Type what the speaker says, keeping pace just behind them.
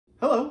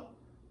Hello,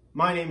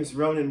 my name is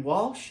Ronan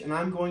Walsh, and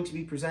I'm going to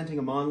be presenting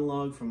a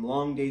monologue from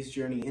Long Day's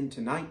Journey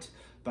Into Night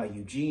by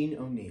Eugene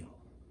O'Neill.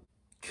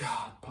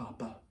 God,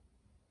 Papa.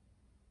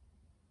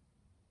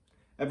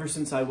 Ever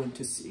since I went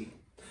to sea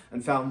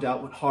and found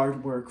out what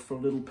hard work for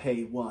little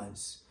pay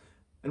was,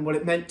 and what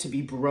it meant to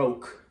be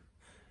broke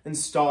and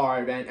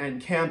starve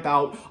and camp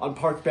out on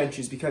park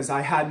benches because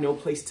I had no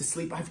place to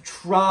sleep, I've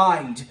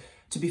tried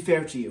to be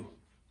fair to you.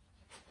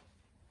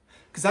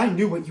 Because I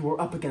knew what you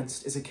were up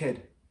against as a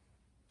kid.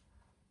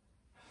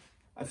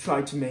 I've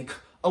tried to make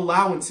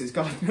allowances.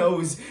 God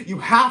knows you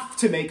have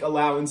to make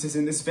allowances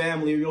in this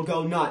family or you'll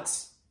go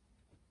nuts.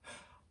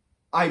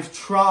 I've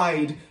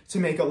tried to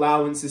make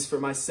allowances for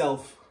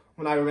myself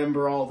when I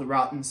remember all the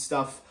rotten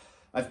stuff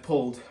I've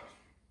pulled.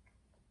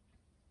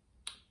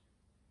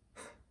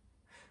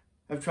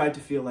 I've tried to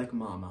feel like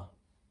Mama.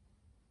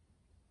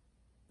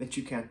 That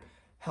you can't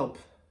help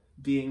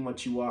being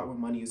what you are when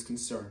money is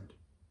concerned.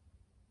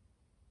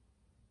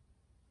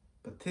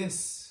 But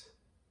this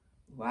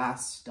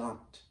last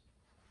stunt,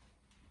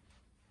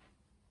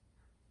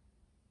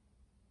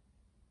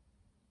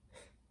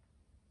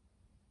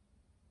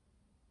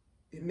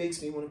 it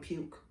makes me want to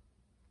puke.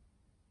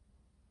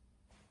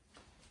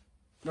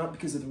 Not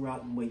because of the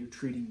rotten way you're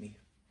treating me.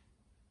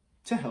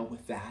 To hell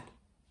with that.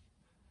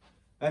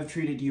 I've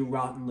treated you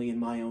rottenly in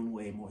my own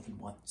way more than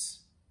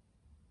once.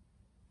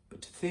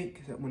 But to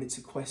think that when it's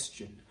a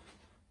question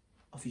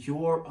of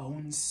your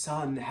own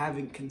son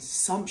having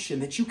consumption,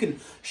 that you can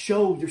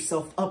show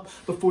yourself up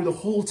before the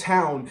whole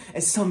town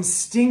as some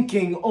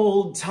stinking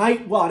old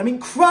tightwad. I mean,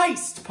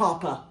 Christ,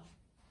 Papa!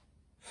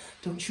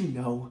 Don't you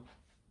know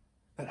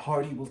that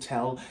Hardy will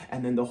tell,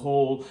 and then the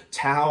whole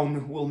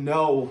town will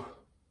know?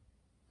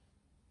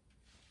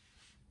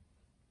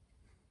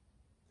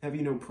 Have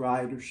you no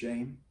pride or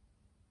shame?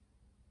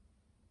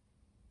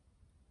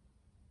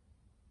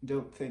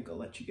 Don't think I'll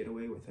let you get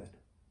away with it.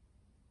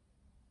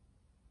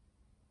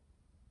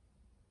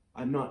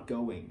 I'm not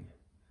going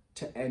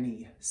to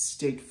any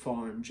State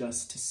Farm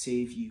just to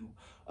save you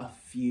a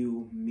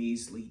few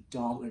measly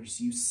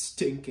dollars, you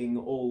stinking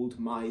old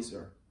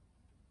miser.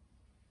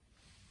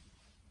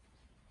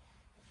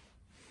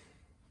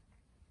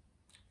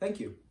 Thank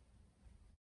you.